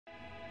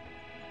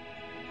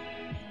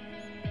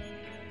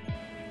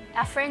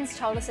Our friends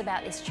told us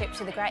about this trip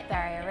to the Great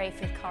Barrier Reef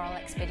with Coral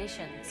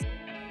Expeditions.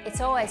 It's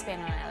always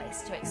been on our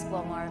list to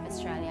explore more of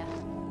Australia.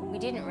 We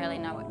didn't really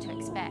know what to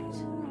expect.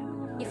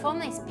 You form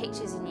these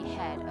pictures in your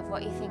head of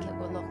what you think it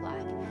will look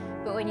like,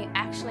 but when you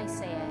actually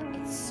see it,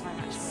 it's so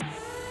much more.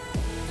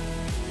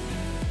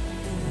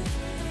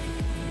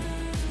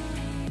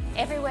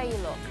 Everywhere you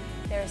look,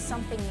 there is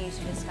something new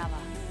to discover.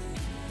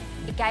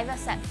 It gave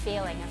us that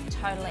feeling of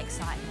total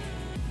excitement.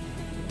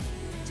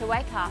 To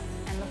wake up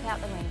and look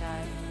out the window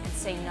and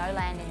see no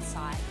land in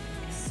sight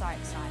is so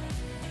exciting.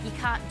 You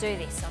can't do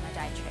this on a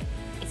day trip.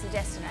 It's a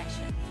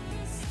destination.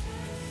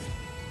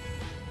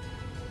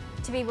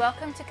 To be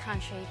welcomed to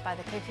country by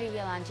the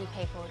Kuku-Yalanji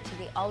people to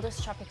the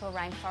oldest tropical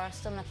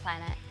rainforest on the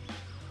planet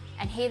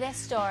and hear their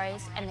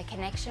stories and the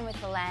connection with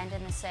the land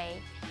and the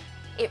sea,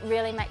 it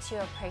really makes you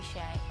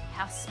appreciate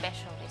how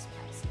special this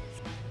place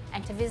is.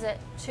 And to visit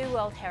two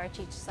World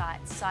Heritage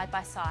sites side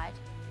by side,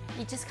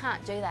 you just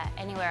can't do that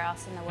anywhere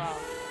else in the world.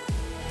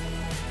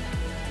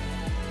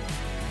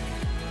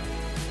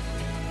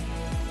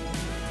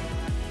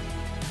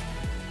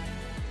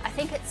 I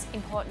think it's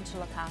important to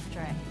look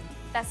after it.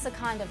 That's the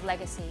kind of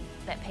legacy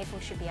that people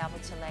should be able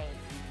to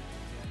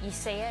leave. You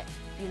see it,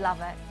 you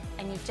love it,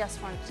 and you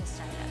just want it to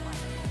stay that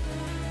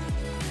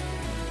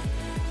way.